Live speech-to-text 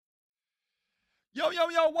Yo,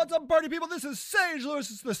 what's up, party people? This is Sage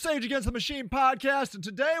Lewis. It's the Sage Against the Machine podcast, and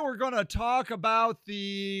today we're going to talk about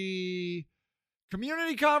the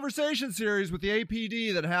community conversation series with the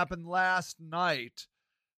APD that happened last night.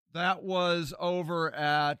 That was over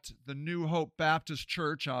at the New Hope Baptist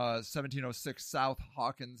Church, 1706 South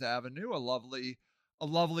Hawkins Avenue, a lovely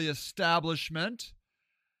establishment.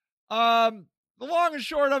 The long and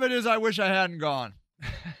short of it is I wish I hadn't gone.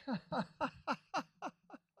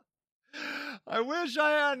 I wish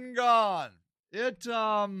I hadn't gone. It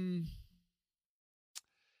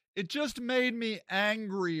just made me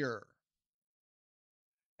angrier.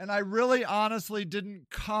 And I really honestly didn't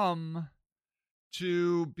come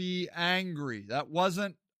to be angry. That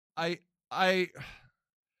wasn't I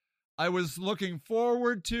was looking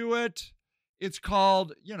forward to it. It's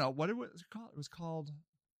called, what it was called? It was called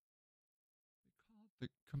the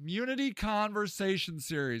Community Conversation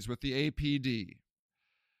Series with the APD.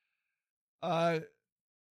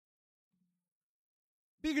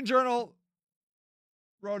 Beacon Journal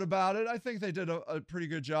wrote about it. I think they did a pretty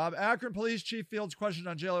good job. Akron Police Chief fields questions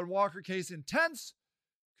on Jalen Walker case. Intense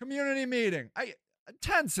community meeting.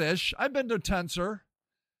 Tense-ish. I've been to tenser.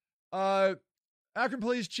 Akron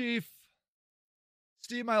Police Chief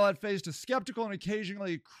Steve Milet faced a skeptical and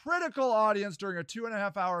occasionally critical audience during a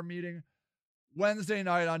 2.5-hour meeting Wednesday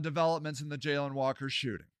night on developments in the Jalen Walker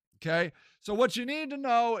shooting. Okay? So what you need to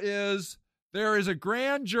know is there is a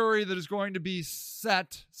grand jury that is going to be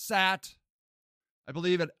sat, I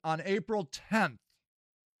believe, on April 10th.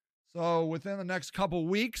 So within the next couple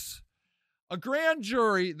weeks, a grand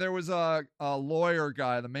jury, there was a lawyer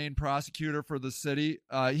guy, the main prosecutor for the city.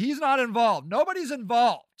 He's not involved. Nobody's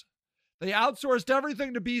involved. They outsourced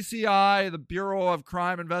everything to BCI, the Bureau of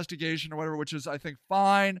Crime Investigation or whatever, which is, I think,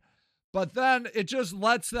 fine. But then it just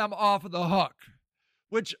lets them off of the hook,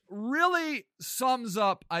 which really sums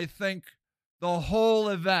up, I think, the whole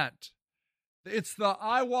event. It's the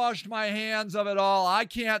I washed my hands of it all. I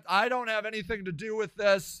don't have anything to do with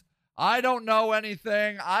this. I don't know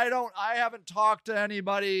anything. I haven't talked to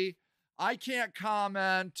anybody. I can't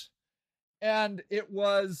comment. And it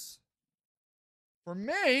was, for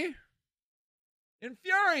me,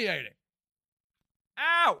 infuriating.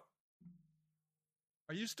 Ow!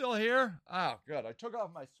 Are you still here? Oh, good. I took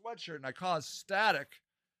off my sweatshirt and I caused static.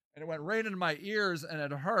 And it went right into my ears and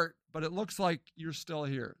it hurt, but it looks like you're still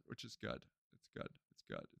here, which is good. It's good.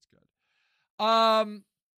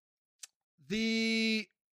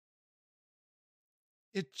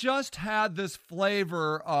 It just had this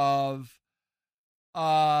flavor of,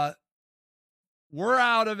 we're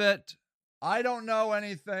out of it. I don't know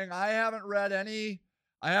anything. I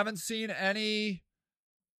haven't seen any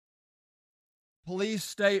police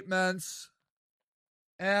statements.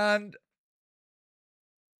 And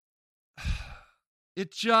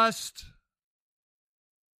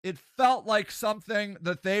it felt like something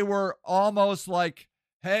that they were almost like,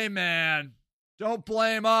 hey man, don't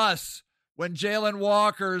blame us when Jalen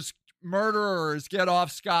Walker's murderers get off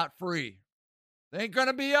scot-free. It ain't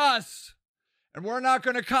gonna be us. And we're not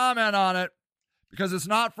gonna comment on it because it's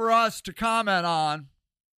not for us to comment on.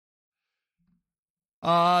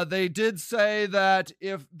 They did say that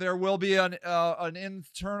if there will be an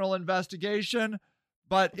internal investigation,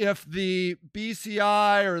 but if the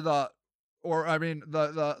BCI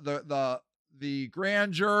the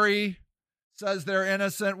grand jury says they're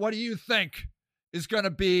innocent, what do you think is going to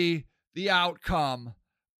be the outcome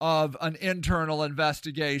of an internal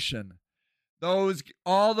investigation?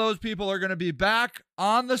 All those people are going to be back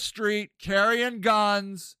on the street carrying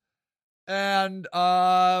guns and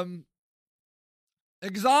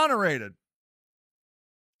exonerated.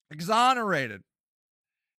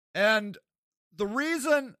 And the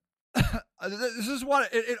reason this is what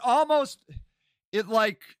it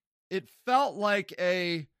felt like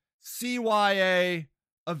a CYA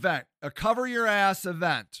event, a cover your ass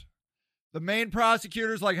event. The main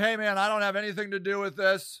prosecutor's like, hey man, I don't have anything to do with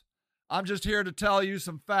this. I'm just here to tell you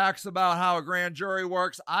some facts about how a grand jury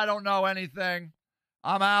works. I don't know anything.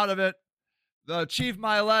 I'm out of it. The Chief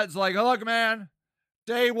Milet's like, look man,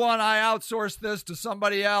 day one, I outsourced this to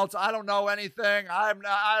somebody else. I don't know anything. I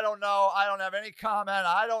don't know. I don't have any comment.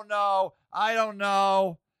 I don't know.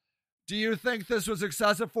 Do you think this was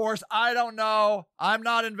excessive force? I don't know. I'm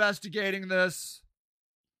not investigating this.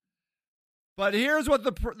 But here's what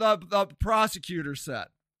the prosecutor said.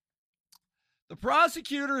 The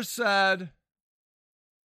prosecutor said,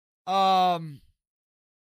 the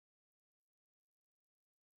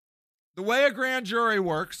way a grand jury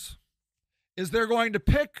works is they're going to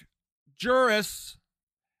pick jurists.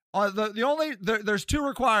 There's two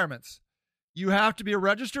requirements. You have to be a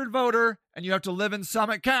registered voter and you have to live in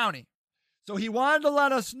Summit County. So he wanted to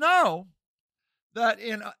let us know that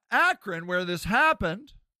in Akron, where this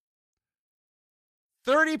happened,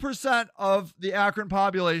 30% of the Akron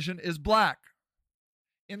population is black.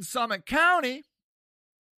 In Summit County,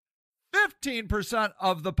 15%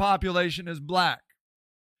 of the population is black.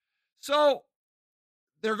 So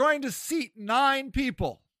they're going to seat 9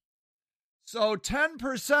 people. So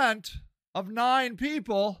 10% of 9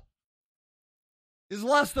 people is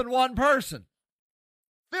less than 1 person.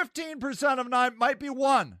 15% of 9 might be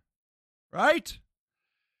 1, right?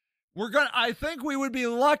 I think we would be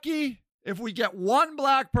lucky if we get 1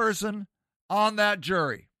 black person on that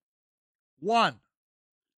jury. 1.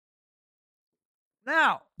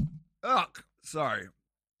 Now, sorry.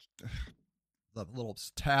 The little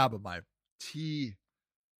tab of my tea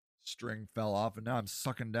string fell off, and now I'm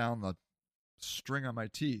sucking down the string on my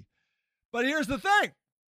tea. But here's the thing.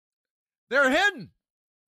 They're hidden.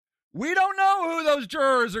 We don't know who those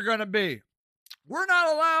jurors are going to be. We're not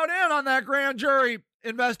allowed in on that grand jury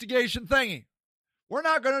investigation thingy. We're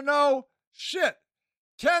not going to know shit.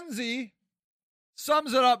 Kenzie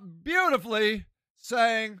sums it up beautifully,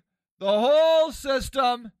 saying the whole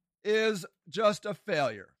system is just a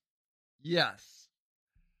failure. Yes.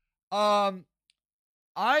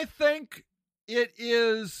 I think that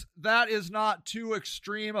is not too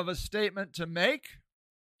extreme of a statement to make.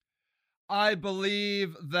 I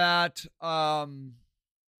believe that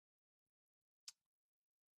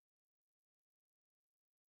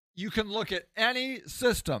you can look at any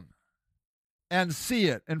system and see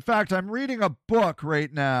it. In fact, I'm reading a book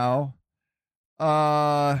right now.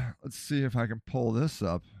 Let's see if I can pull this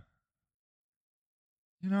up.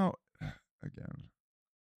 You know, again,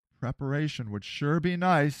 preparation would sure be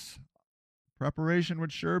nice. Preparation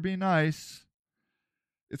would sure be nice.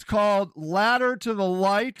 It's called Ladder to the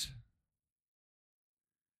Light.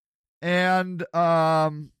 And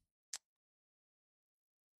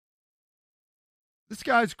this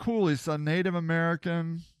guy's cool. He's a Native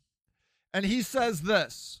American. And he says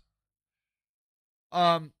this.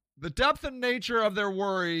 The depth and nature of their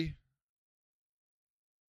worry.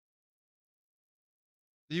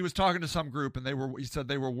 He was talking to some group and he said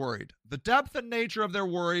they were worried. The depth and nature of their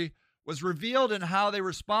worry was revealed in how they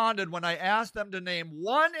responded when I asked them to name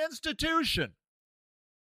one institution,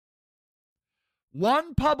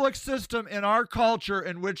 one public system in our culture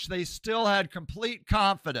in which they still had complete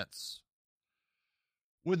confidence.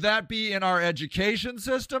 Would that be in our education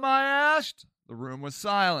system, I asked? The room was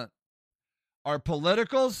silent. Our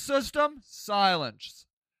political system? Silence.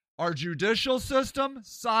 Our judicial system?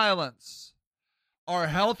 Silence. Our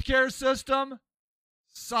healthcare system?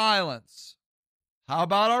 Silence. How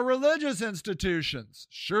about our religious institutions?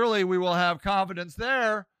 Surely we will have confidence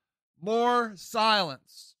there. More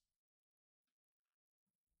silence.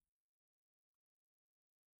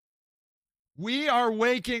 We are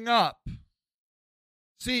waking up.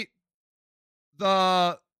 See,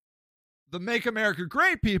 the Make America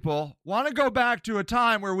Great people want to go back to a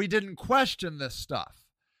time where we didn't question this stuff,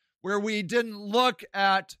 where we didn't look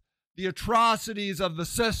at the atrocities of the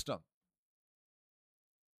system.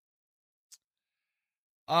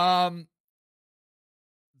 That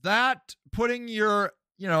putting your,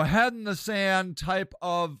 head in the sand type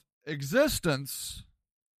of existence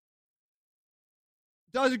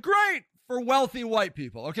does great for wealthy white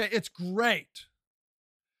people. Okay, it's great.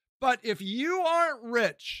 But if you aren't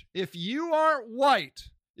rich, if you aren't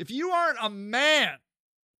white, if you aren't a man,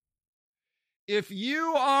 if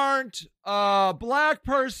you aren't a black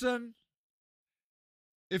person,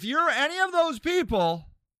 if you're any of those people,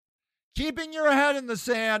 keeping your head in the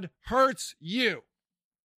sand hurts you.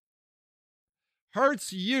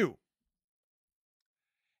 Hurts you.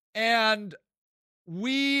 And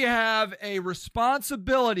we have a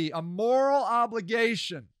responsibility, a moral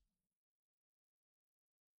obligation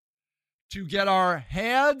to get our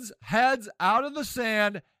heads out of the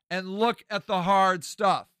sand and look at the hard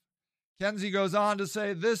stuff. Kenzie goes on to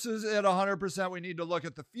say, this is it 100%. We need to look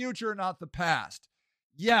at the future, not the past.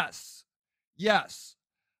 Yes.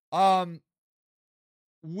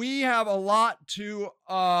 We have a lot to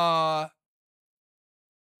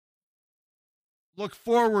look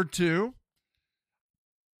forward to.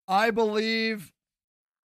 I believe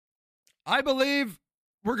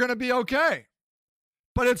we're going to be okay.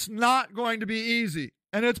 But it's not going to be easy.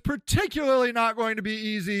 And it's particularly not going to be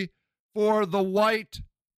easy for the white,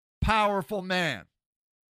 powerful man.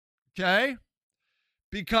 Okay?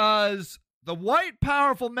 Because the white,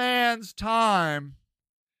 powerful man's time,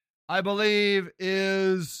 I believe,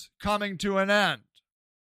 is coming to an end.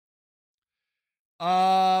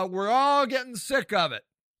 We're all getting sick of it.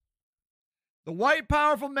 The white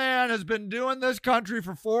powerful man has been doing this country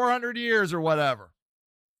for 400 years or whatever.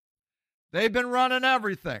 They've been running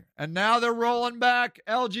everything, and now they're rolling back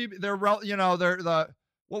LGBT. They're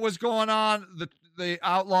what was going on? They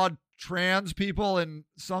outlawed trans people in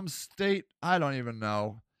some state. I don't even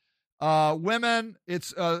know. Women,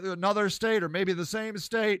 it's another state or maybe the same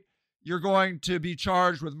state. You're going to be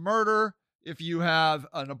charged with murder if you have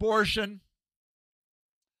an abortion.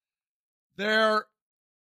 They're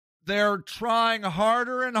trying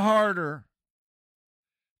harder and harder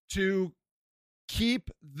to keep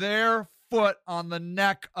their foot on the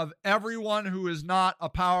neck of everyone who is not a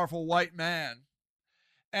powerful white man.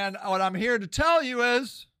 And what I'm here to tell you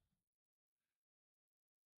is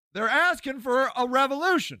they're asking for a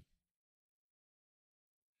revolution.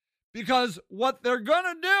 Because what they're going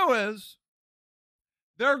to do is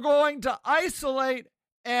they're going to isolate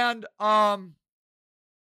and,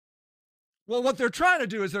 what they're trying to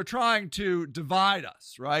do is they're trying to divide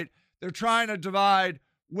us, right? They're trying to divide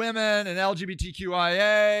women and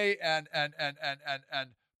LGBTQIA and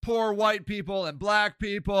poor white people and black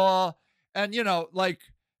people. And,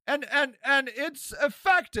 and it's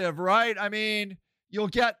effective, right? I mean, you'll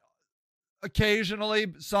get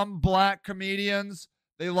occasionally some black comedians.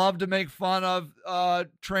 They love to make fun of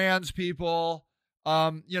trans people.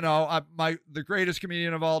 The greatest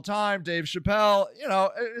comedian of all time, Dave Chappelle.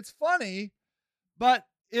 It's funny, but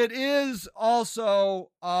it is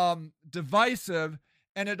also divisive,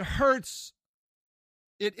 and it hurts.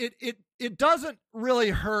 It doesn't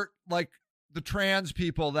really hurt like the trans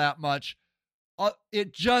people that much.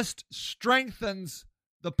 It just strengthens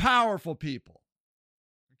the powerful people.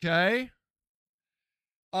 Okay.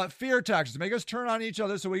 Fear tactics make us turn on each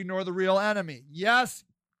other so we ignore the real enemy. Yes,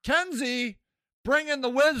 Kenzie, bring in the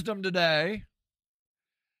wisdom today.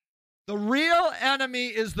 The real enemy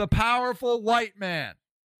is the powerful white man.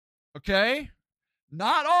 Okay?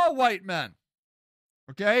 Not all white men.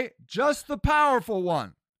 Okay? Just the powerful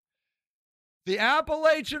one. The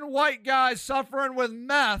Appalachian white guy suffering with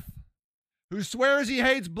meth, who swears he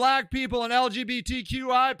hates black people and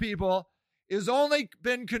LGBTQI people, is only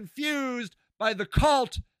been confused by the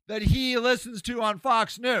cult that he listens to on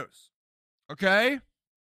Fox News. Okay?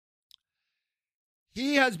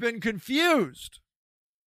 He has been confused.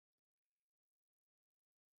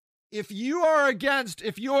 If you are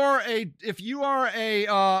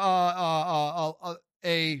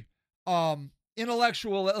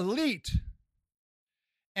intellectual elite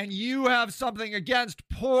and you have something against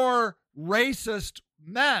poor racist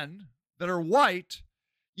men that are white,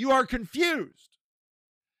 you are confused.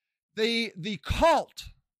 The cult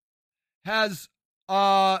has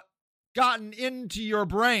gotten into your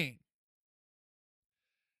brain.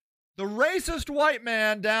 The racist white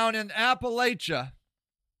man down in Appalachia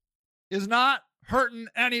is not hurting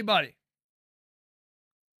anybody.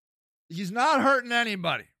 He's not hurting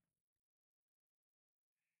anybody.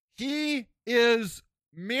 He is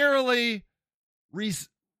merely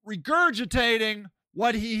regurgitating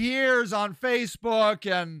what he hears on Facebook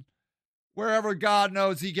and wherever God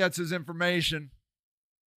knows he gets his information.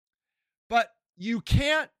 But you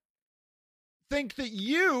can't think that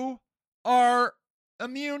you are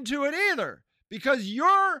immune to it either, because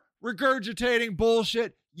you're regurgitating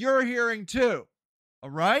bullshit you're hearing too. All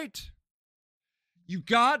right? You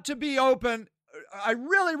got to be open. I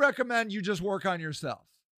really recommend you just work on yourself.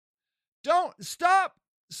 Don't stop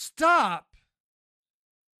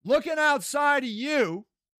looking outside of you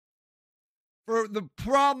for the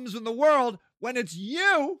problems in the world when it's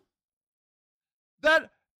you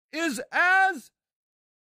that is as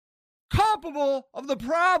culpable of the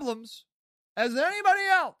problems as anybody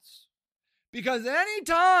else. Because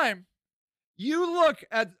anytime you look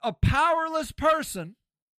at a powerless person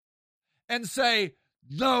and say,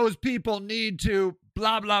 those people need to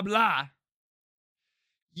blah, blah, blah,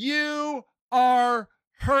 you are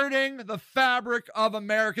hurting the fabric of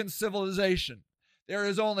American civilization. There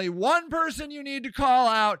is only one person you need to call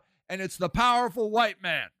out, and it's the powerful white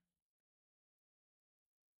man.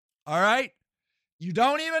 All right? You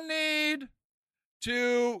don't even need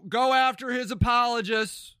to go after his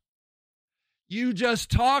apologists. You just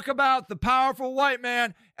talk about the powerful white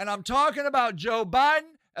man, and I'm talking about Joe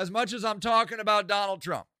Biden as much as I'm talking about Donald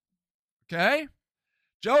Trump. Okay?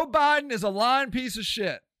 Joe Biden is a lying piece of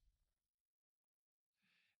shit.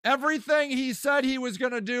 Everything he said he was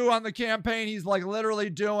going to do on the campaign, he's like literally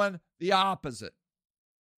doing the opposite.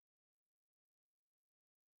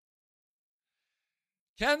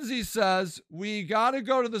 Kenzie says, we got to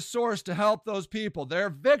go to the source to help those people. They're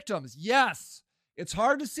victims. Yes, it's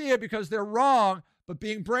hard to see it because they're wrong, but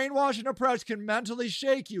being brainwashed and oppressed can mentally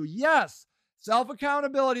shake you. Yes,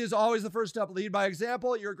 Self-accountability is always the first step. Lead by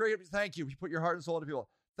example. You're great. Thank you. You put your heart and soul into people.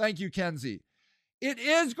 Thank you, Kenzie. It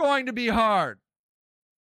is going to be hard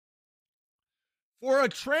for a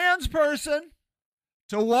trans person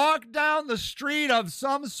to walk down the street of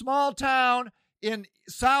some small town in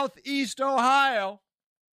southeast Ohio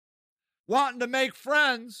wanting to make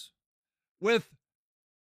friends with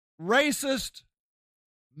racist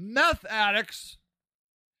meth addicts.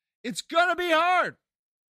 It's going to be hard,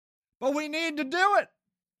 but we need to do it.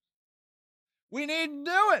 We need to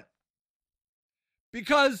do it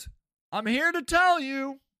because I'm here to tell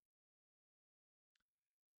you,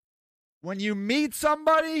 when you meet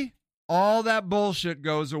somebody, all that bullshit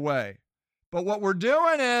goes away. But what we're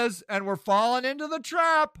doing is, and we're falling into the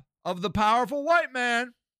trap of the powerful white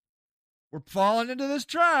man. We're falling into this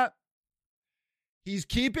trap. He's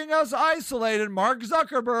keeping us isolated. Mark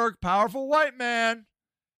Zuckerberg, powerful white man.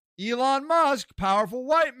 Elon Musk, powerful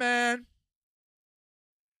white man.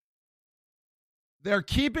 They're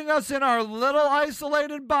keeping us in our little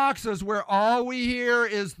isolated boxes where all we hear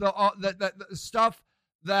is the stuff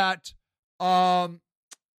that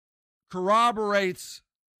corroborates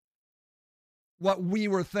what we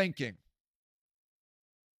were thinking.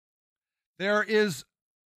 There is,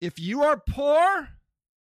 if you are poor,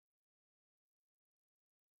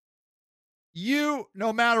 you,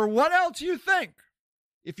 no matter what else you think,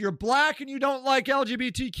 if you're black and you don't like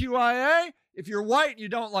LGBTQIA, if you're white and you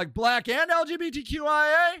don't like black and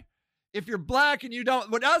LGBTQIA, if you're black and you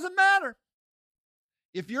don't, it doesn't matter.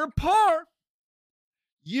 If you're poor,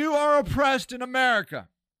 you are oppressed in America.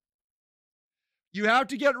 You have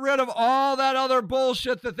to get rid of all that other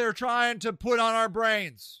bullshit that they're trying to put on our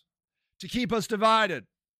brains to keep us divided.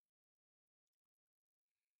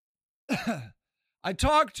 I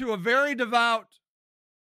talked to a very devout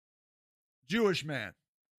Jewish man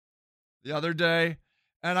the other day,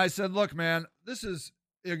 and I said, look, man, this is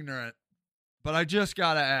ignorant, but I just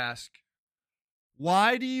got to ask,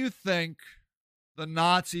 why do you think the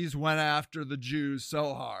Nazis went after the Jews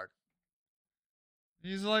so hard?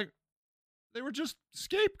 He's like, they were just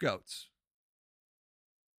scapegoats.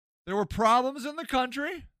 There were problems in the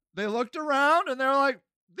country. They looked around and they're like,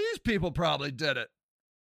 these people probably did it.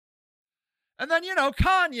 And then,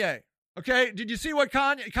 Kanye. Okay, did you see what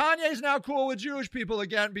Kanye's now cool with Jewish people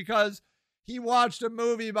again because he watched a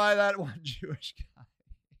movie by that one Jewish guy.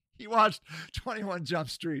 He watched 21 Jump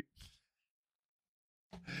Street.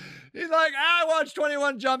 He's like, I watched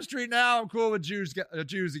 21 Jump Street now. I'm cool with Jews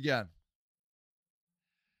again.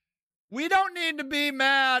 We don't need to be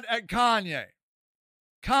mad at Kanye.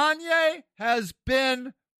 Kanye has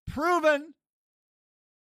been proven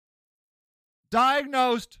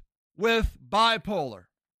diagnosed with bipolar.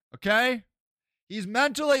 Okay? He's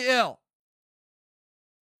mentally ill.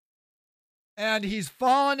 And he's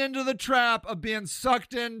fallen into the trap of being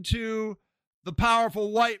sucked into the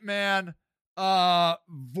powerful white man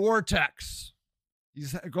vortex.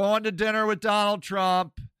 He's going to dinner with Donald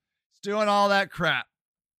Trump. He's doing all that crap.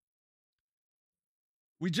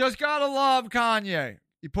 We just gotta love Kanye.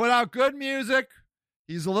 He put out good music.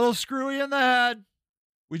 He's a little screwy in the head.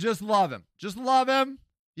 We just love him. Just love him.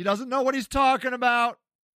 He doesn't know what he's talking about.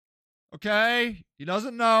 Okay? He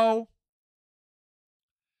doesn't know.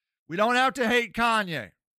 We don't have to hate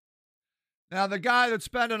Kanye. Now, the guy that's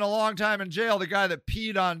spending a long time in jail, the guy that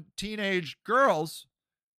peed on teenage girls,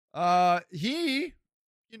 he,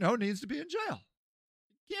 needs to be in jail.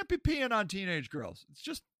 He can't be peeing on teenage girls. It's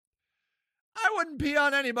just, I wouldn't pee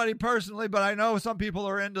on anybody personally, but I know some people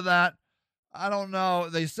are into that. I don't know.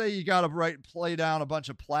 They say you got to play down a bunch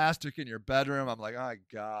of plastic in your bedroom. I'm like, oh,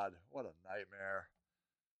 God, what a nightmare.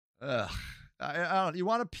 Ugh. I don't. You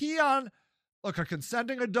want to pee on, look, a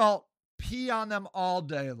consenting adult, pee on them all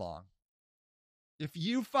day long. If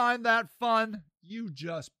you find that fun, you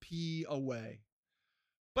just pee away.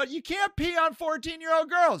 But you can't pee on 14-year-old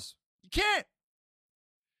girls. You can't.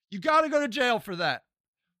 You got to go to jail for that.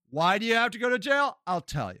 Why do you have to go to jail? I'll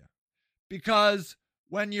tell you. Because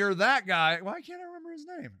when you're that guy, why can't I remember his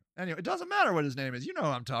name? Anyway, it doesn't matter what his name is. You know who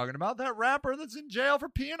I'm talking about. That rapper that's in jail for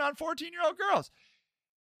peeing on 14-year-old girls.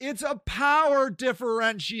 It's a power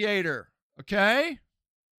differentiator, okay?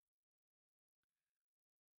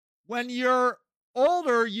 When you're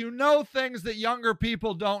older, you know things that younger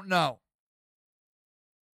people don't know.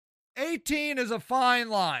 18 is a fine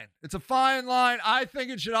line. It's a fine line. I think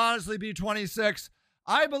it should honestly be 26.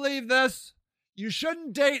 I believe this. You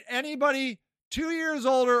shouldn't date anybody 2 years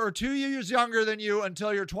older or 2 years younger than you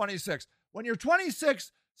until you're 26. When you're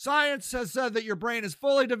 26, science has said that your brain is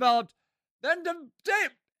fully developed. Then date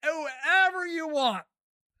whoever you want.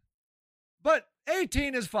 But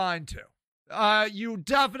 18 is fine too. You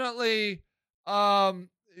definitely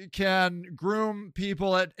can groom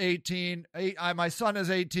people at 18. My son is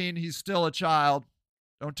 18. He's still a child.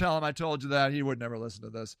 Don't tell him I told you that. He would never listen to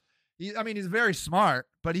this. He's very smart,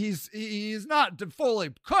 but he's not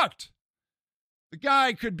fully cooked. The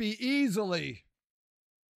guy could be easily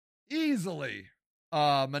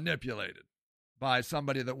manipulated by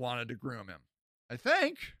somebody that wanted to groom him. I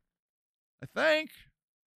think.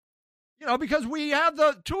 Because we have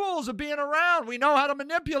the tools of being around. We know how to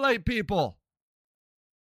manipulate people.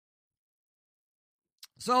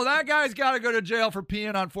 So that guy's got to go to jail for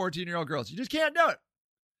peeing on 14-year-old girls. You just can't do it.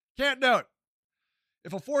 Can't do it.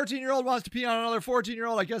 If a 14-year-old wants to pee on another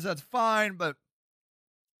 14-year-old, I guess that's fine. But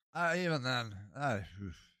even then, I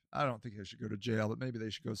don't think they should go to jail. But maybe they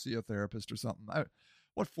should go see a therapist or something.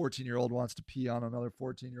 What 14-year-old wants to pee on another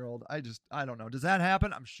 14-year-old? I don't know. Does that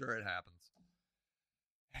happen? I'm sure it happens.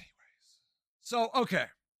 So, okay,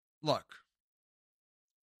 look.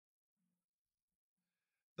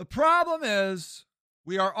 The problem is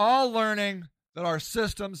we are all learning that our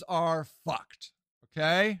systems are fucked,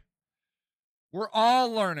 okay? We're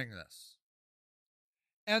all learning this.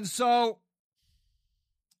 And so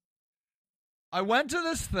I went to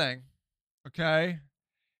this thing, okay?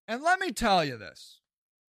 And let me tell you this.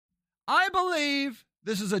 I believe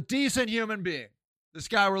this is a decent human being. This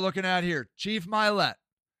guy we're looking at here, Chief Milet.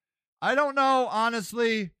 I don't know,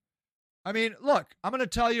 honestly. I mean, look, I'm going to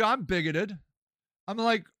tell you I'm bigoted. I'm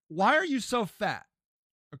like, why are you so fat?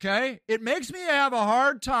 Okay? It makes me have a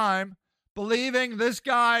hard time believing this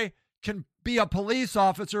guy can be a police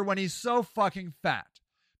officer when he's so fucking fat.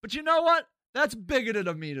 But you know what? That's bigoted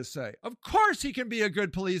of me to say. Of course he can be a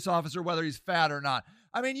good police officer whether he's fat or not.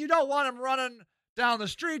 I mean, you don't want him running down the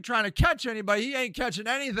street trying to catch anybody. He ain't catching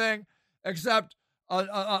anything except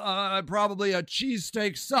probably a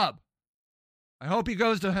cheesesteak sub. I hope he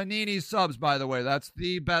goes to Hanini's Subs, by the way. That's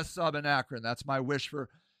the best sub in Akron. That's my wish for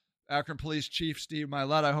Akron Police Chief Steve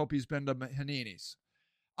Milet. I hope he's been to Hanini's.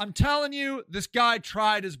 I'm telling you, this guy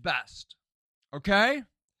tried his best. Okay?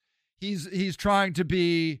 He's trying to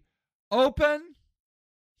be open.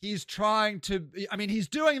 He's trying to, he's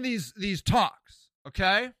doing these talks.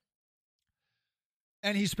 Okay?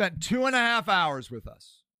 And he spent 2.5 hours with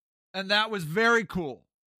us. And that was very cool.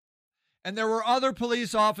 And there were other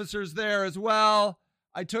police officers there as well.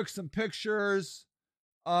 I took some pictures.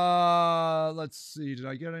 Let's see. Did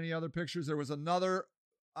I get any other pictures? There was another,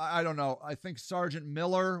 I don't know. I think Sergeant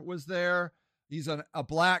Miller was there. He's a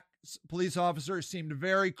black police officer. He seemed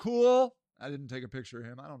very cool. I didn't take a picture of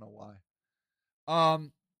him. I don't know why.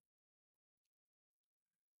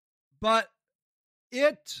 But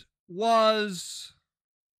it was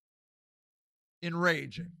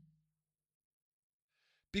enraging.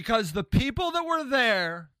 Because the people that were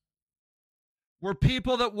there were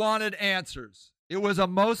people that wanted answers. It was a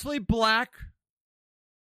mostly black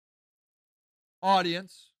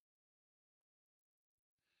audience.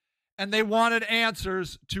 And they wanted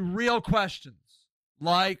answers to real questions.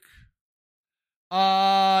 Like,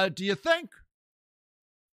 do you think?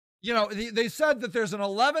 They said that there's an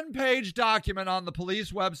 11-page document on the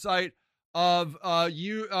police website of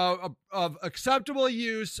acceptable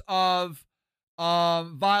use of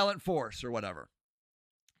violent force or whatever.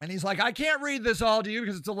 And he's like, I can't read this all to you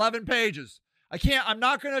because it's 11 pages. I'm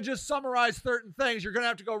not going to just summarize certain things. You're going to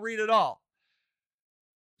have to go read it all.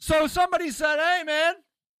 So somebody said, hey, man,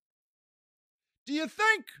 do you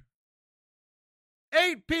think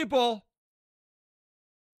 8 people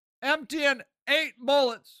emptying 8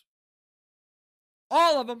 bullets,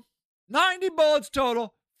 all of them, 90 bullets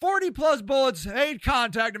total, 40 plus bullets, 8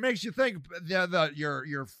 contact, it makes you think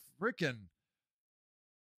you're freaking,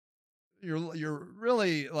 you're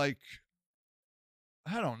really like,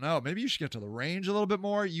 I don't know. Maybe you should get to the range a little bit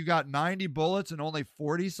more. You got 90 bullets and only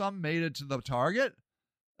 40 some made it to the target.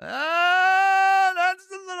 That's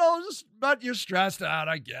a little, but you're stressed out.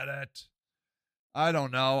 I get it. I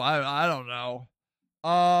don't know. I don't know.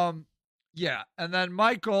 Yeah. And then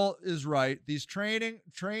Michael is right. These trained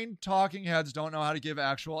talking heads don't know how to give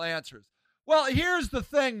actual answers. Well, here's the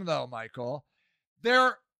thing though, Michael.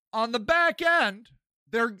 They're on the back end.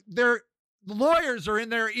 The lawyers are in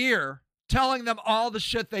their ear telling them all the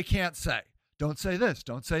shit they can't say. Don't say this.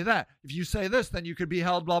 Don't say that. If you say this, then you could be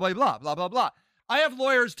held blah, blah, blah, blah, blah, blah. I have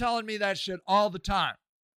lawyers telling me that shit all the time.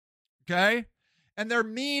 Okay? And they're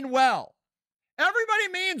mean well. Everybody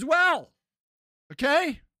means well.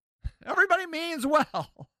 Okay? Everybody means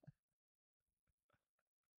well.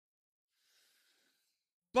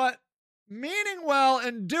 But meaning well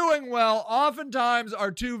and doing well oftentimes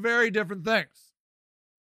are two very different things.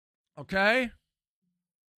 Okay?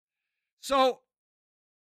 So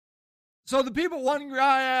So the people,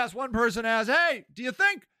 one person asked, hey, do you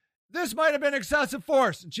think this might have been excessive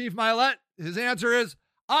force? And Chief Milet, his answer is,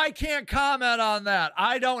 I can't comment on that.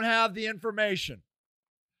 I don't have the information.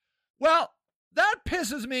 Well, that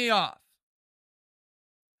pisses me off.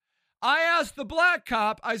 I asked the black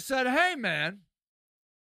cop, I said, hey, man.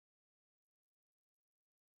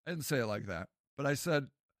 I didn't say it like that, but I said,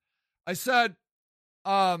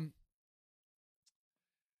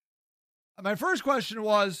 my first question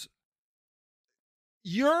was,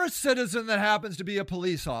 you're a citizen that happens to be a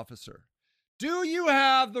police officer. Do you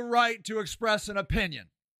have the right to express an opinion?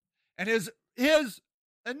 And his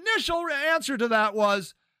initial answer to that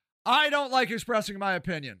was, I don't like expressing my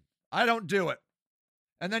opinion. I don't do it.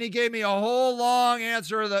 And then he gave me a whole long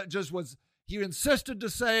answer that just was, he insisted to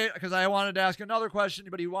say it because I wanted to ask another question,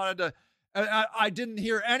 but he wanted to, I didn't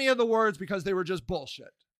hear any of the words because they were just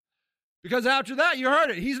bullshit. Because after that, you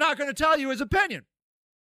heard it. He's not going to tell you his opinion.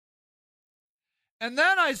 And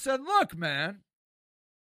then I said, look, man.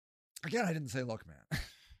 Again, I didn't say, look, man.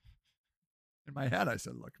 In my head, I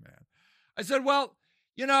said, look, man. I said, well,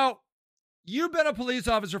 you know, you've been a police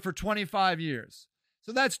officer for 25 years.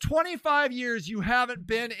 So that's 25 years you haven't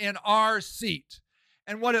been in our seat.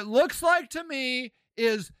 And what it looks like to me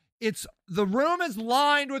is the room is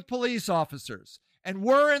lined with police officers. And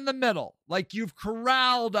we're in the middle, like you've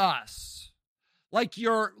corralled us, like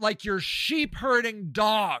you're sheep herding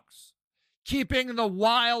dogs, keeping the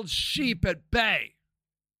wild sheep at bay.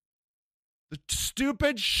 The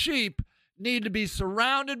stupid sheep need to be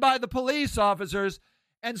surrounded by the police officers.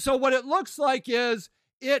 And so what it looks like is,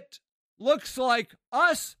 it looks like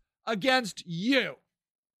us against you.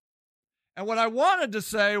 And what I wanted to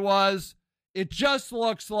say was, it just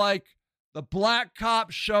looks like the black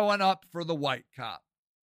cop showing up for the white cop.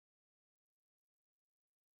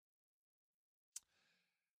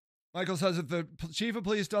 Michael says, if the chief of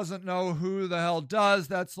police doesn't know who the hell does,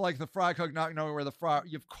 that's like the fry cook not knowing where the fry...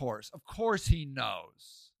 Of course he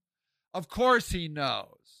knows. Of course he knows.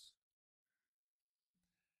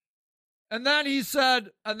 And then he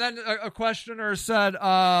said, and then a questioner said,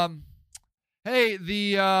 hey,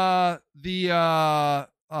 the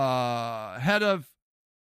head of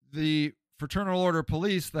the Fraternal Order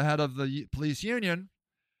Police, the head of the police union,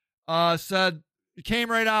 came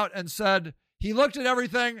right out and said, he looked at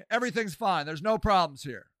everything, everything's fine. There's no problems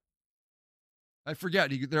here. I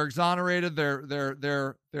forget, they're exonerated,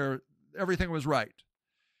 they're everything was right.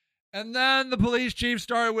 And then the police chief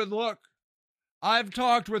started with, look, I've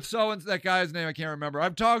talked with that guy's name I can't remember.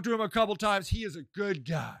 I've talked to him a couple times. He is a good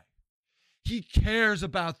guy. He cares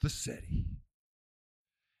about the city.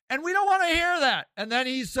 And we don't want to hear that. And then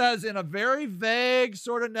he says in a very vague,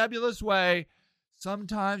 sort of nebulous way,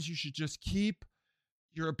 sometimes you should just keep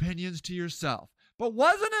your opinions to yourself. But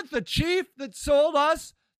wasn't it the chief that told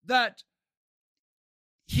us that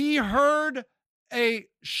he heard a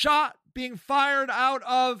shot being fired out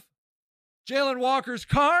of Jalen Walker's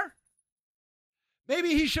car? Maybe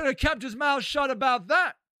he should have kept his mouth shut about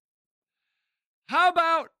that. How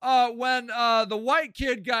about when the white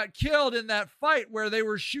kid got killed in that fight where they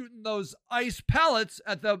were shooting those ice pellets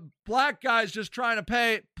at the black guys just trying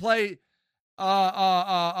to play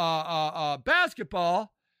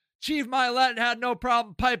basketball? Chief Milet had no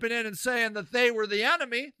problem piping in and saying that they were the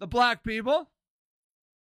enemy, the black people.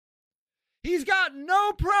 He's got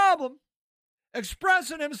no problem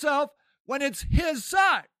expressing himself when it's his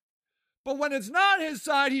side. But when it's not his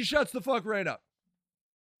side, he shuts the fuck right up.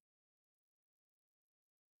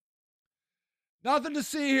 Nothing to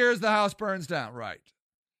see here as the house burns down. Right.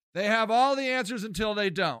 They have all the answers until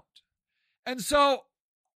they don't. And so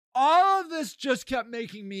all of this just kept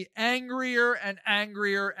making me angrier and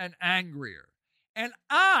angrier and angrier. And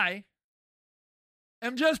I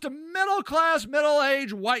am just a middle-class,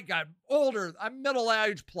 middle-aged white guy. Older. I'm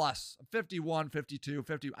middle-aged plus. I'm 51, 52,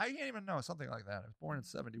 50. I can't even know. Something like that. I was born in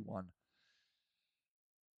 71.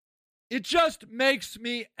 It just makes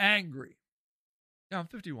me angry. Yeah, I'm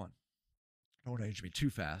 51. Don't age me too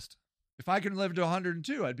fast. If I can live to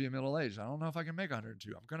 102, I'd be a middle age. I don't know if I can make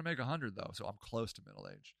 102. I'm going to make 100, though, so I'm close to middle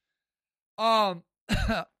age. And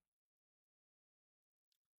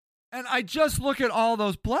I just look at all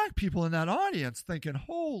those black people in that audience thinking,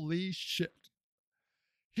 holy shit.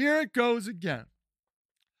 Here it goes again.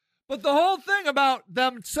 But the whole thing about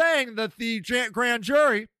them saying that the grand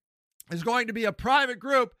jury is going to be a private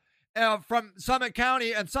group from Summit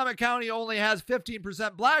County, and Summit County only has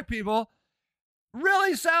 15% black people,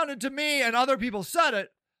 really sounded to me, and other people said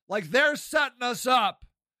it, like they're setting us up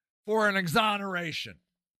for an exoneration,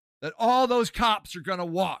 that all those cops are going to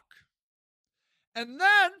walk. And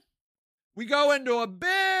then we go into a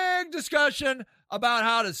big big discussion about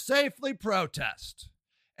how to safely protest.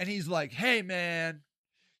 And he's like, hey, man,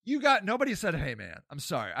 nobody said, hey, man. I'm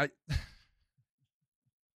sorry.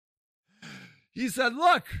 He said,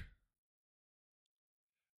 look,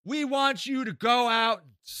 we want you to go out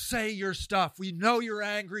and say your stuff. We know you're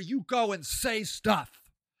angry. You go and say stuff.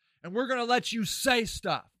 And we're going to let you say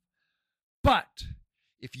stuff. But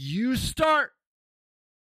if you start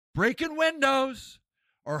breaking windows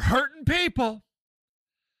or hurting people,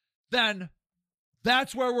 then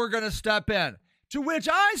that's where we're going to step in. To which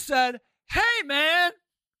I said, hey, man.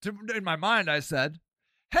 In my mind, I said,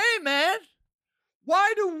 hey, man.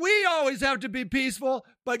 Why do we always have to be peaceful,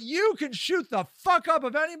 but you can shoot the fuck up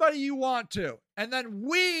of anybody you want to, and then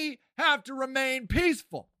we have to remain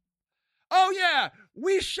peaceful? Oh, yeah,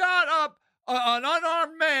 we shot up an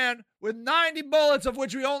unarmed man with 90 bullets, of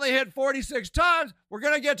which we only hit 46 times. We're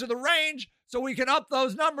going to get to the range so we can up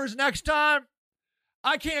those numbers next time.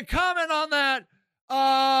 I can't comment on that,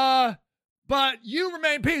 but you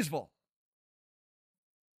remain peaceful.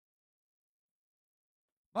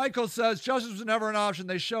 Michael says, justice was never an option.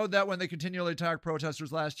 They showed that when they continually attacked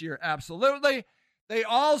protesters last year. Absolutely. They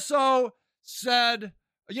also said,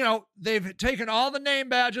 they've taken all the name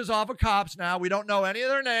badges off of cops now. We don't know any of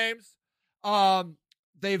their names.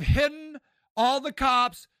 They've hidden all the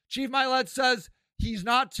cops. Chief Milet says he's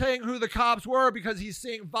not saying who the cops were because he's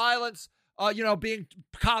seeing violence,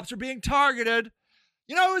 cops are being targeted.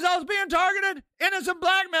 You know who's else being targeted? Innocent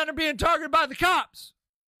black men are being targeted by the cops.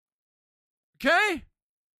 Okay?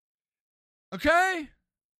 Okay?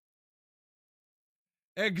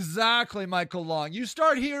 Exactly, Michael Long. You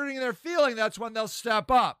start hearing their feeling, that's when they'll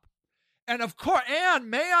step up. And of course,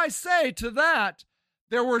 and may I say to that,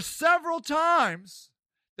 there were several times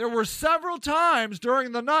during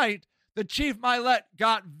the night that Chief Milet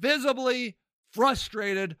got visibly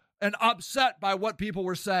frustrated and upset by what people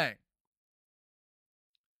were saying.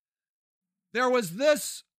 There was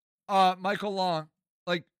this, Michael Long,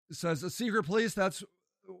 says, a secret police, that's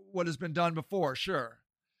what has been done before, sure.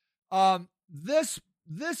 This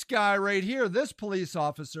guy right here, this police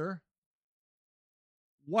officer,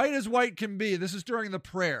 white as white can be. This is during the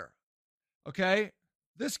prayer. Okay?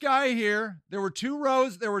 This guy here, there were two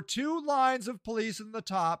lines of police in the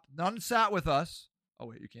top. None sat with us. Oh,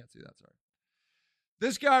 wait, you can't see that, sorry.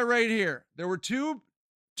 This guy right here, there were two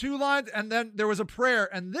lines, and then there was a prayer,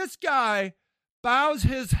 and this guy bows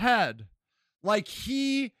his head like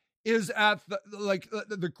he is at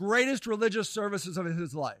the greatest religious services of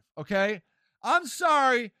his life, okay? I'm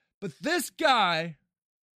sorry, but this guy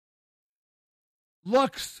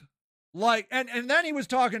looks like, and then he was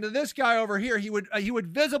talking to this guy over here. He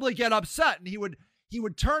would visibly get upset, and he would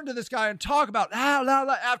turn to this guy and talk about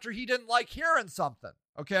after he didn't like hearing something,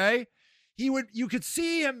 okay? You could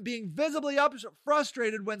see him being visibly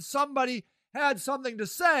frustrated when somebody had something to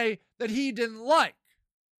say that he didn't like.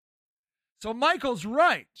 So Michael's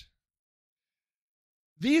right.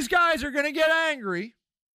 These guys are going to get angry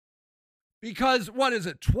because,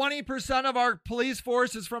 20% of our police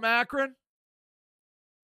force is from Akron?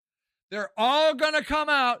 They're all going to come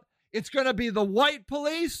out. It's going to be the white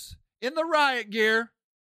police in the riot gear,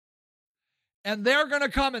 and they're going to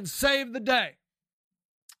come and save the day.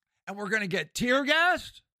 And we're going to get tear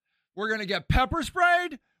gassed. We're going to get pepper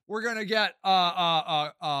sprayed. We're going to get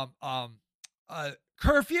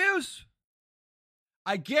curfews.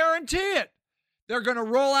 I guarantee it. They're going to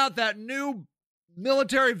roll out that new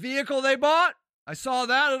military vehicle they bought. I saw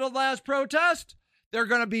that at the last protest. They're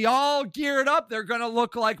going to be all geared up. They're going to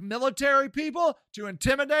look like military people to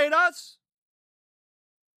intimidate us.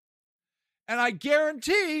 And I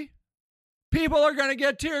guarantee people are going to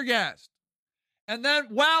get tear gassed. And then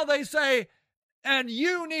while they say, and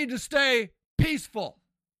you need to stay peaceful,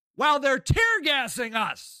 while they're tear gassing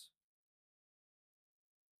us,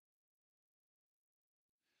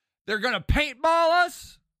 they're going to paintball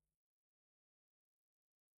us.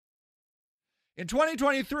 In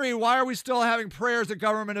 2023, why are we still having prayers at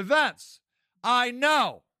government events? I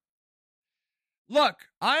know. Look,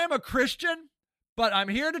 I am a Christian, but I'm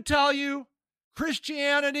here to tell you,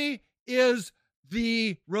 Christianity is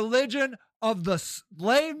the religion of the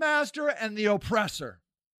slave master and the oppressor.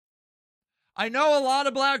 I know a lot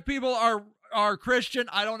of black people are Christian.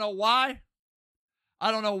 I don't know why. I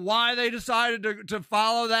don't know why they decided to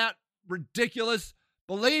follow that ridiculous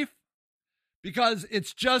belief, because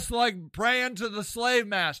it's just like praying to the slave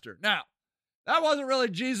master. Now, that wasn't really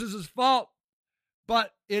Jesus' fault,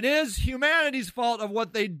 but it is humanity's fault of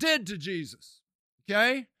what they did to Jesus.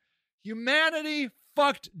 Okay? Humanity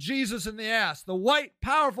fucked Jesus in the ass. The white,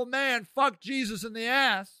 powerful man fucked Jesus in the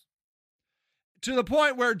ass to the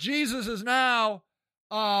point where Jesus is now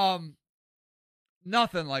Nothing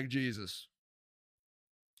like Jesus.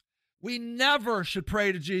 We never should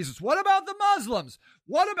pray to Jesus. What about the Muslims?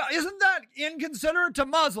 Isn't that inconsiderate to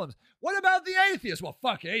Muslims? What about the atheists? Well,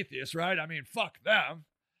 fuck atheists, right? I mean, fuck them.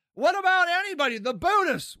 What about anybody? The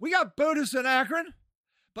Buddhists. We got Buddhists in Akron.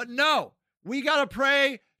 But no, we got to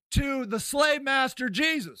pray to the slave master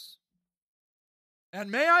Jesus. And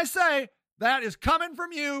may I say, that is coming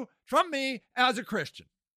from you, from me, as a Christian.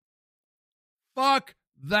 Fuck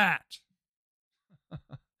that.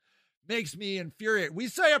 Makes me infuriate. We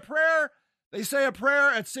say a prayer. They say a prayer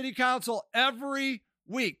at city council every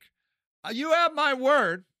week. You have my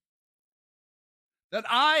word that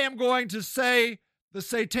I am going to say the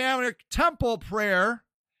Satanic Temple prayer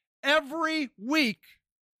every week.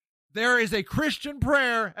 There is a Christian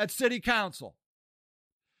prayer at city council,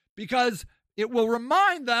 because it will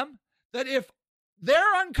remind them that if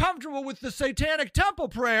they're uncomfortable with the Satanic Temple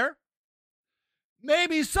prayer,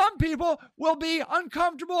 maybe some people will be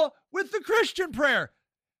uncomfortable with the Christian prayer.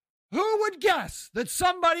 Who would guess that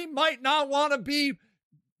somebody might not want to be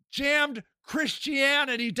jammed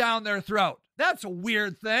Christianity down their throat? That's a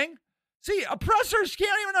weird thing. See, oppressors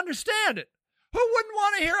can't even understand it. Who wouldn't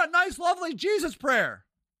want to hear a nice, lovely Jesus prayer?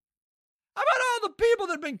 How about all the people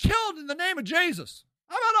that have been killed in the name of Jesus?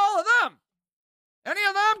 How about all of them? Any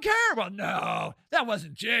of them care? Well, no, that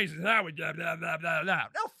wasn't Jesus. That was blah, blah, blah, blah, blah.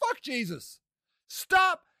 No, fuck Jesus.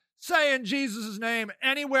 Stop saying Jesus' name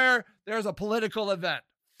anywhere there's a political event.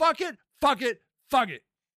 Fuck it, fuck it, fuck it.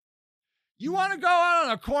 You want to go out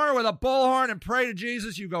on a corner with a bullhorn and pray to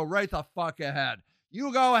Jesus? You go right the fuck ahead.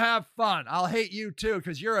 You go have fun. I'll hate you too,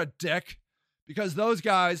 because you're a dick. Because those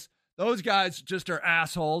guys just are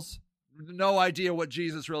assholes. No idea what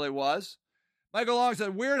Jesus really was. Michael Long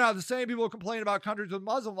said, weird how the same people who complain about countries with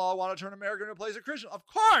Muslim law want to turn America into a place of Christian. Of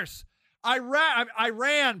course.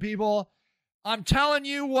 Iran, people. I'm telling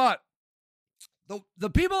you what. The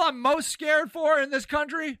people I'm most scared for in this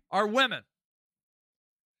country are women.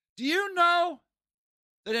 Do you know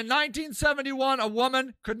that in 1971, a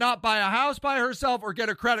woman could not buy a house by herself or get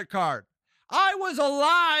a credit card? I was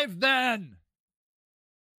alive then.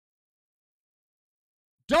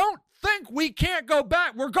 Don't think we can't go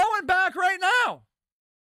back. We're going back right now.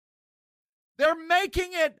 They're making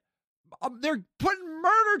it, they're putting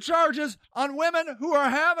murder charges on women who are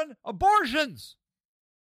having abortions.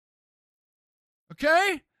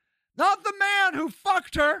 Okay? Not the man who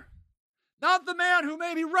fucked her. Not the man who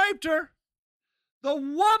maybe raped her. The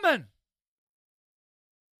woman.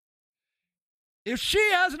 If she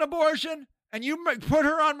has an abortion and you put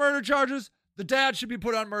her on murder charges, the dad should be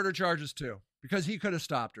put on murder charges too, because he could have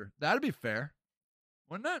stopped her. That'd be fair,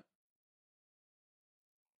 wouldn't it?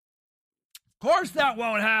 Of course that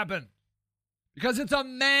won't happen, because it's a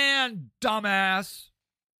man, dumbass.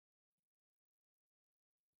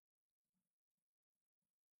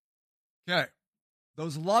 Okay.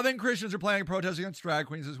 Those loving Christians are planning a protest against drag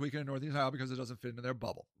queens this weekend in Northeast Ohio because it doesn't fit into their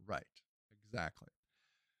bubble. Right. Exactly.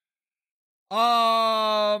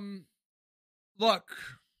 Look.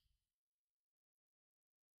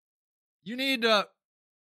 You need to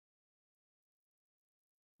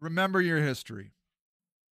remember your history.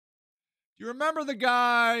 Do you remember the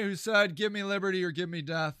guy who said, give me liberty or give me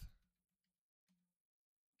death?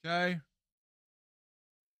 Okay.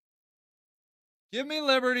 Give me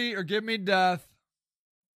liberty or give me death.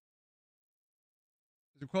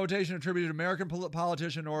 The quotation attributed to American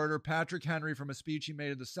politician and orator Patrick Henry from a speech he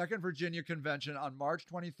made at the Second Virginia Convention on March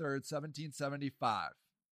 23rd, 1775.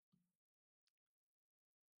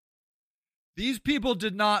 These people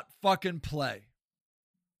did not fucking play.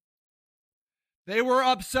 They were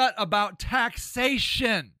upset about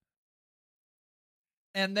taxation.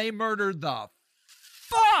 And they murdered the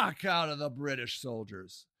fuck out of the British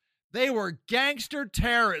soldiers. They were gangster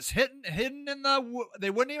terrorists hidden in the...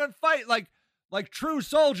 They wouldn't even fight like true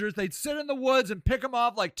soldiers. They'd sit in the woods and pick them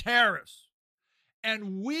off like terrorists.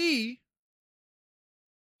 And we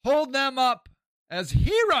hold them up as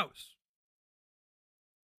heroes.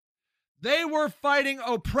 They were fighting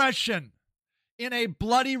oppression in a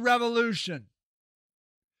bloody revolution.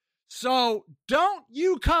 So don't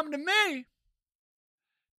you come to me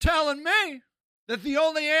telling me that the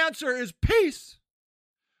only answer is peace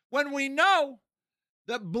when we know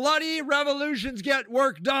that bloody revolutions get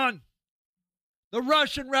work done. The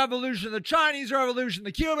Russian Revolution, the Chinese Revolution,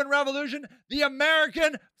 the Cuban Revolution, the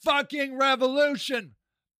American fucking Revolution.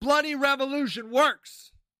 Bloody revolution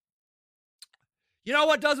works. You know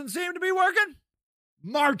what doesn't seem to be working?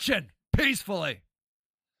 Marching peacefully.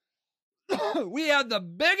 We had the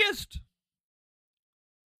biggest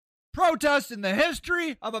protest in the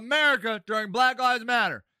history of America during Black Lives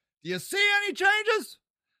Matter. Do you see any changes?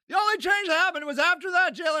 The only change that happened was after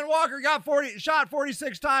that, Jalen Walker got shot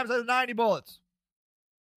 46 times out of 90 bullets.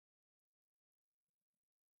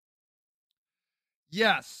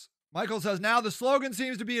 Yes. Michael says, now the slogan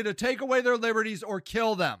seems to be to take away their liberties or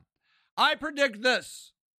kill them. I predict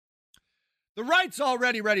this. The right's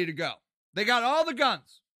already ready to go. They got all the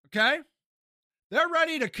guns, okay? They're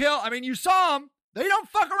ready to kill. I mean, you saw them. They don't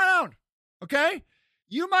fuck around, okay?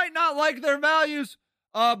 You might not like their values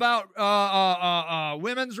about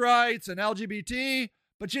women's rights and LGBT,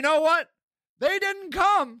 but you know what? They didn't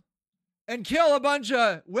come and kill a bunch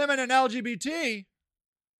of women and LGBT.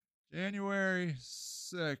 January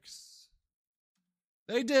 6th.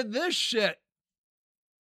 They did this shit.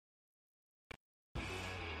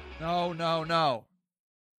 No.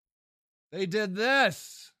 They did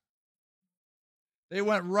this. They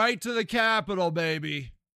went right to the Capitol,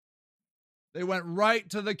 baby. They went right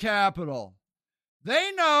to the Capitol.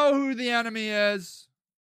 They know who the enemy is.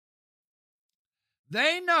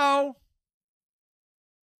 They know.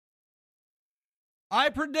 I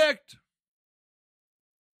predict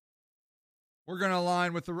we're going to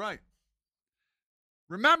align with the right.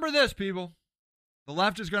 Remember this, people. The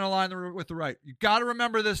left is going to align with the right. You got to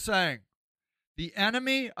remember this saying. The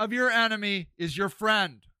enemy of your enemy is your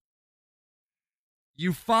friend.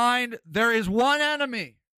 You find there is one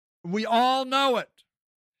enemy. We all know it.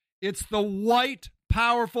 It's the white,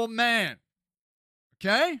 powerful man.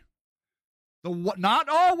 Okay? Not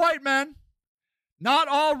all white men. Not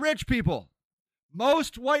all rich people.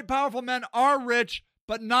 Most white, powerful men are rich,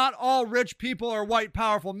 but not all rich people are white,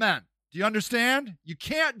 powerful men. Do you understand? You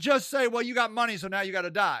can't just say, well, you got money, so now you got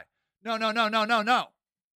to die. No.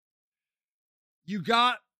 You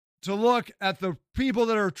got to look at the people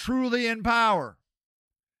that are truly in power.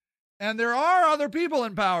 And there are other people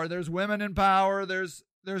in power. There's women in power. There's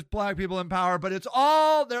black people in power. But it's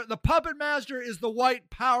all, the puppet master is the white,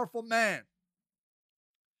 powerful man.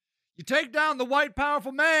 You take down the white,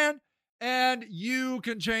 powerful man, and you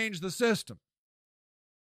can change the system.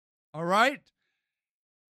 All right?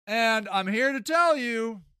 And I'm here to tell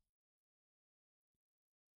you,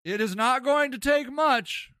 it is not going to take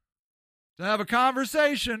much to have a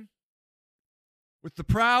conversation with the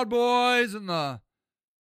Proud Boys and the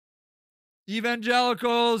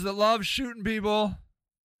evangelicals that love shooting people.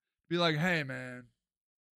 Be like, hey, man,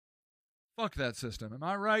 fuck that system. Am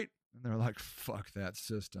I right? And they're like, fuck that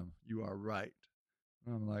system. You are right.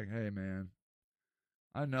 And I'm like, hey, man,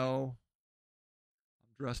 I know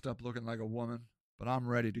I'm dressed up looking like a woman, but I'm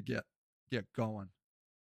ready to get going.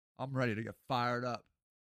 I'm ready to get fired up.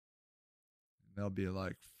 And they'll be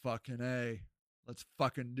like, fucking A, let's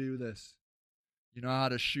fucking do this. You know how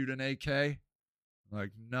to shoot an AK? I'm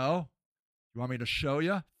like, no. You want me to show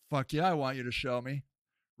you? Fuck yeah, I want you to show me.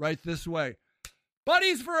 Right this way.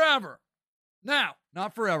 Buddies forever. Now,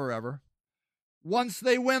 not forever, ever. Once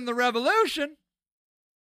they win the revolution,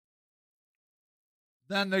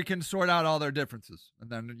 then they can sort out all their differences. And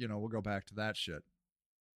then, we'll go back to that shit.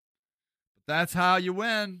 But that's how you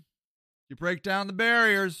win. You break down the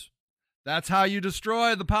barriers. That's how you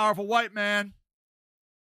destroy the powerful white man.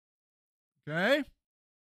 Okay?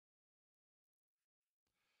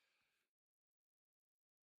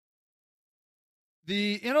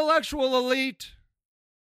 The intellectual elite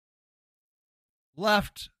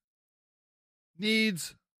left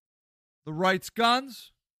needs the right's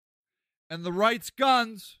guns, and the right's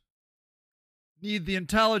guns need the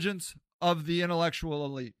intelligence of the intellectual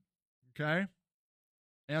elite. Okay?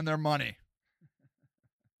 And their money.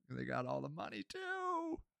 They got all the money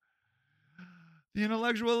too. The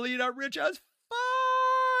intellectual elite are rich as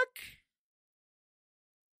fuck.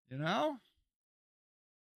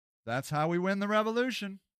 That's how we win the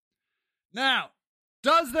revolution. Now,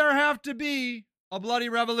 does there have to be a bloody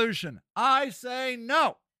revolution? I say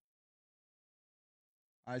no.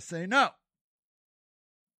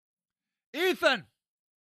 Ethan,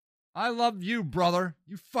 I love you, brother.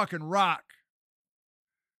 You fucking rock.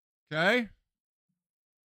 Okay?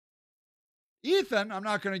 Ethan, I'm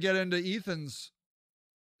not going to get into Ethan's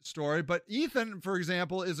story, but Ethan, for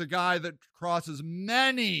example, is a guy that crosses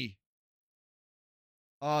many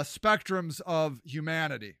spectrums of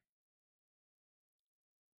humanity.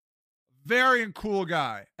 Very cool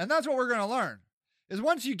guy. And that's what we're going to learn. Is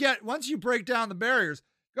once you break down the barriers,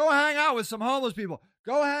 go hang out with some homeless people.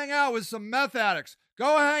 Go hang out with some meth addicts.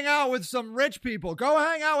 Go hang out with some rich people. Go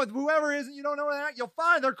hang out with whoever it is and you don't know that. You'll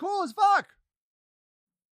find they're cool as fuck.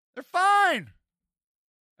 They're fine.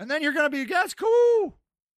 And then you're going to be, that's cool.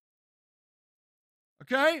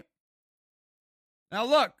 Okay? Now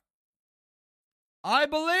look, I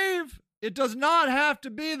believe it does not have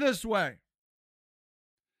to be this way.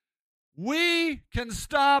 We can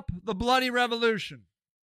stop the bloody revolution,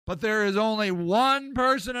 but there is only one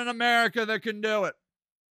person in America that can do it.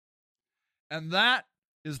 And that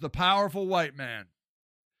is the powerful white man.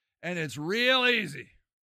 And it's real easy.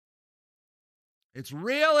 It's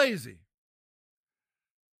real easy.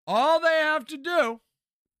 All they have to do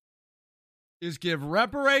is give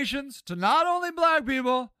reparations to not only black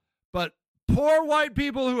people, but poor white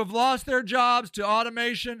people who have lost their jobs to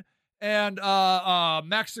automation and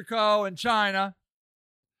Mexico and China,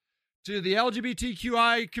 to the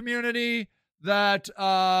LGBTQI community that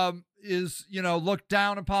is, looked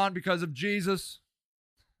down upon because of Jesus.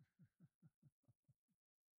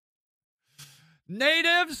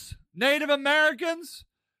 Native Americans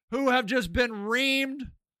who have just been reamed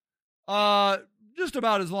just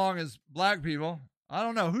about as long as black people. I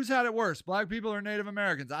don't know. Who's had it worse, black people or Native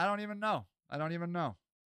Americans? I don't even know.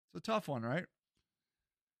 It's a tough one, right?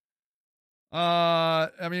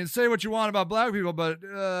 Say what you want about black people, but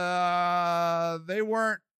they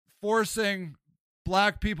weren't forcing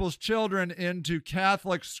black people's children into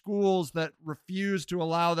Catholic schools that refused to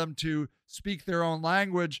allow them to speak their own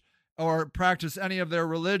language or practice any of their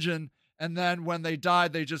religion. And then when they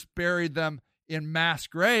died, they just buried them in mass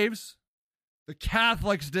graves. The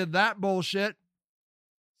Catholics did that bullshit.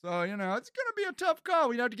 So, it's going to be a tough call.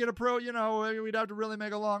 We'd have to get we'd have to really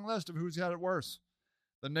make a long list of who's had it worse.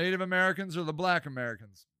 The Native Americans or the black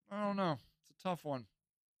Americans? I don't know. It's a tough one.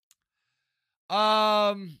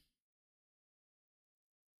 Now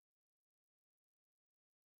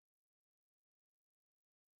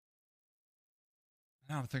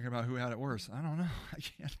I'm thinking about who had it worse. I don't know. I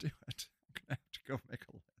can't do it. I'm going to have to go make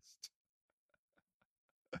a list.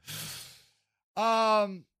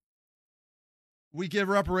 We give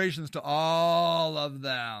reparations to all of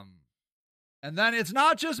them. And then it's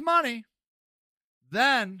not just money.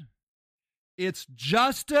 Then it's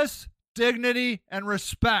justice, dignity, and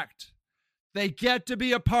respect. They get to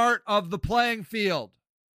be a part of the playing field.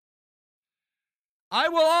 I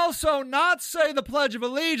will also not say the Pledge of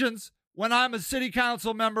Allegiance when I'm a city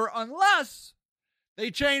council member unless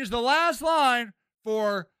they change the last line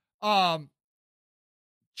for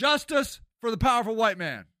justice for the powerful white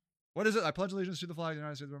man. What is it? I pledge allegiance to the flag of the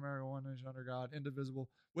United States of America, one nation under God, indivisible,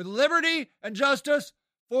 with liberty and justice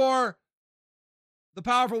for the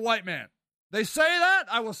powerful white man. They say that,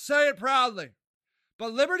 I will say it proudly.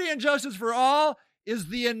 But liberty and justice for all is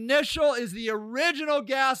the original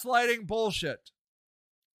gaslighting bullshit.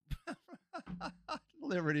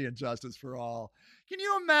 Liberty and justice for all. Can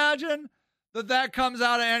you imagine that comes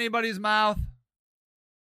out of anybody's mouth?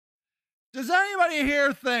 Does anybody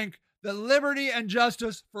here think that liberty and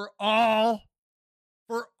justice for all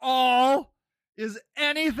is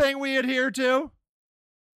anything we adhere to?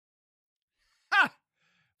 Ha!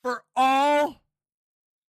 For all?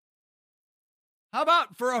 How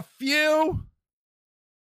about for a few?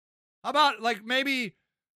 How about maybe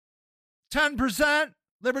 10%?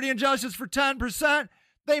 Liberty and justice for 10%?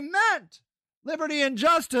 They meant liberty and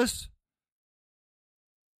justice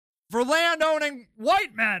for land-owning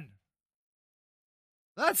white men.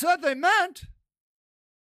 That's what they meant.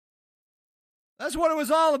 That's what it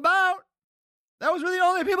was all about. That was the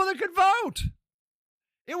only people that could vote.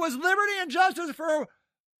 It was liberty and justice for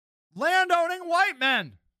land-owning white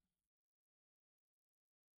men.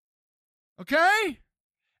 Okay?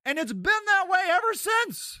 And it's been that way ever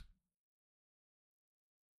since.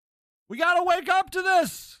 We got to wake up to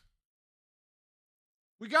this.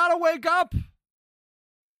 We got to wake up.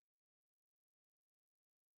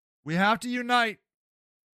 We have to unite.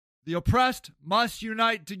 The oppressed must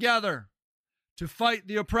unite together to fight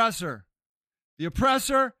the oppressor. The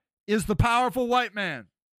oppressor is the powerful white man.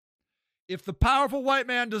 If the powerful white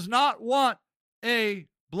man does not want a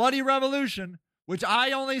bloody revolution, which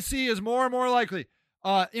I only see as more and more likely,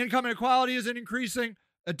 income inequality is increasing,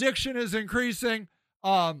 addiction is increasing,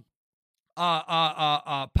 poverty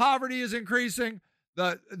is increasing,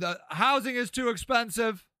 the housing is too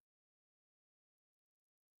expensive.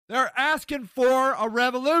 They're asking for a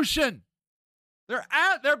revolution. They're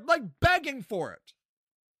begging for it.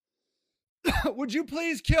 Would you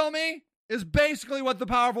please kill me? Is basically what the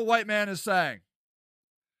powerful white man is saying.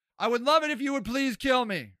 I would love it if you would please kill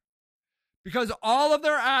me. Because all of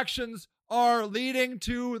their actions are leading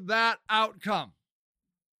to that outcome.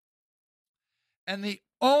 And the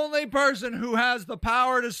only person who has the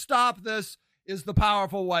power to stop this is the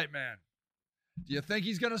powerful white man. Do you think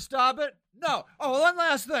he's going to stop it? No. Oh, one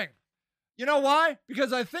last thing. You know why?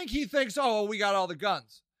 Because I think he thinks, we got all the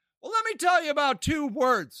guns. Well, let me tell you about two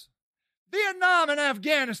words. Vietnam and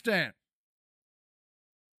Afghanistan.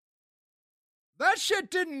 That shit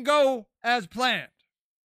didn't go as planned.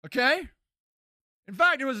 Okay? In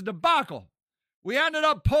fact, it was a debacle. We ended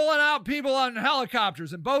up pulling out people on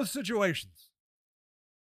helicopters in both situations.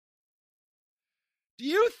 Do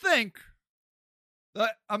you think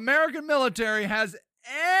the American military has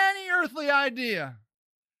any earthly idea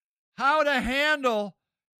how to handle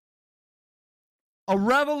a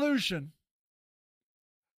revolution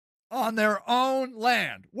on their own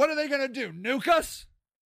land? What are they going to do? Nuke us?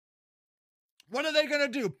 What are they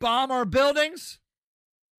going to do? Bomb our buildings?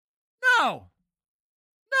 No.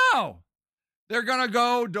 They're going to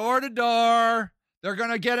go door to door. They're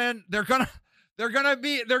going to get in. They're going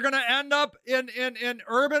to end up in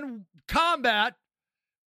urban combat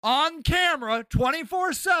on camera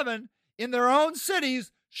 24/7 in their own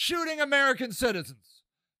cities, shooting American citizens.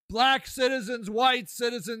 Black citizens, white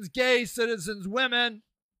citizens, gay citizens, women.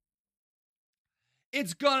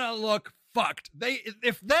 It's going to look fucked.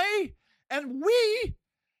 If they and we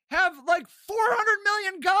have like 400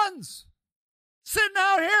 million guns sitting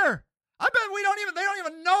out here. I bet they don't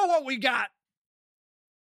even know what we got.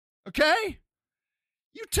 Okay?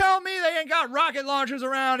 You tell me they ain't got rocket launchers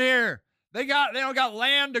around here. They don't got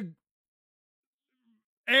land to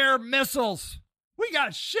air missiles. We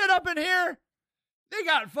got shit up in here. They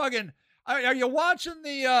got fucking are you watching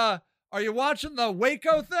the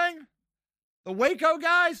Waco thing? The Waco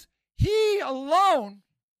guys, he alone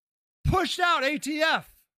pushed out ATF.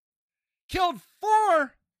 Killed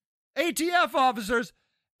 4 ATF officers,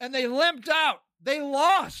 and they limped out. They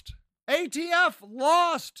lost. ATF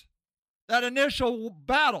lost that initial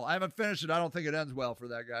battle. I haven't finished it. I don't think it ends well for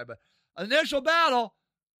that guy, but initial battle,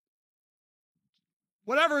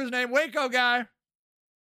 whatever his name, Waco guy,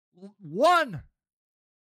 won.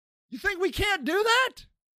 You think we can't do that?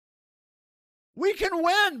 We can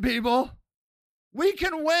win, people. We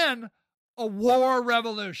can win a war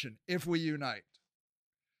revolution if we unite.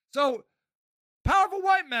 So, powerful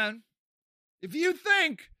white men, if you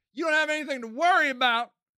think you don't have anything to worry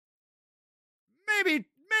about, maybe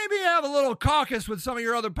have a little caucus with some of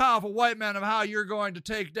your other powerful white men of how you're going to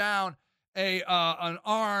take down an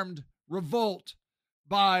armed revolt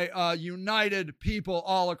by united people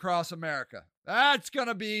all across America. That's going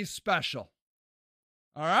to be special.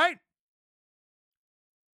 All right?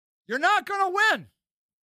 You're not going to win.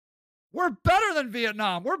 We're better than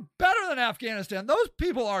Vietnam. We're better than Afghanistan. Those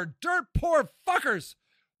people are dirt poor fuckers.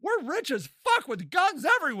 We're rich as fuck with guns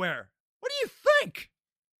everywhere. What do you think?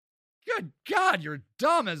 Good God, you're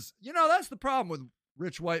dumb as... that's the problem with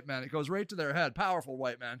rich white men. It goes right to their head. Powerful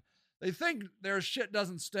white men. They think their shit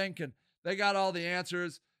doesn't stink and they got all the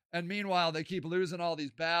answers. And meanwhile, they keep losing all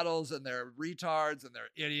these battles and they're retards and they're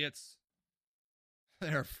idiots.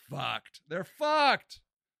 They're fucked. They're fucked.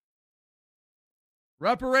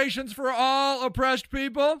 Reparations for all oppressed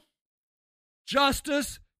people.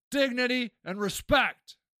 Justice, dignity, and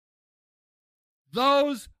respect.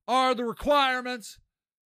 Those are the requirements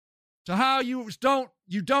to how you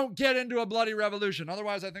don't get into a bloody revolution.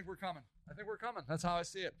 Otherwise, I think we're coming. That's how I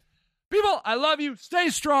see it. People, I love you. Stay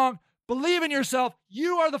strong. Believe in yourself.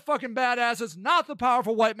 You are the fucking badasses, not the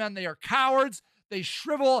powerful white men. They are cowards. They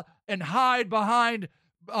shrivel and hide behind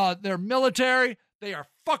their military. They are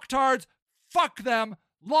fucktards. Fuck them.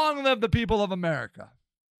 Long live the people of America.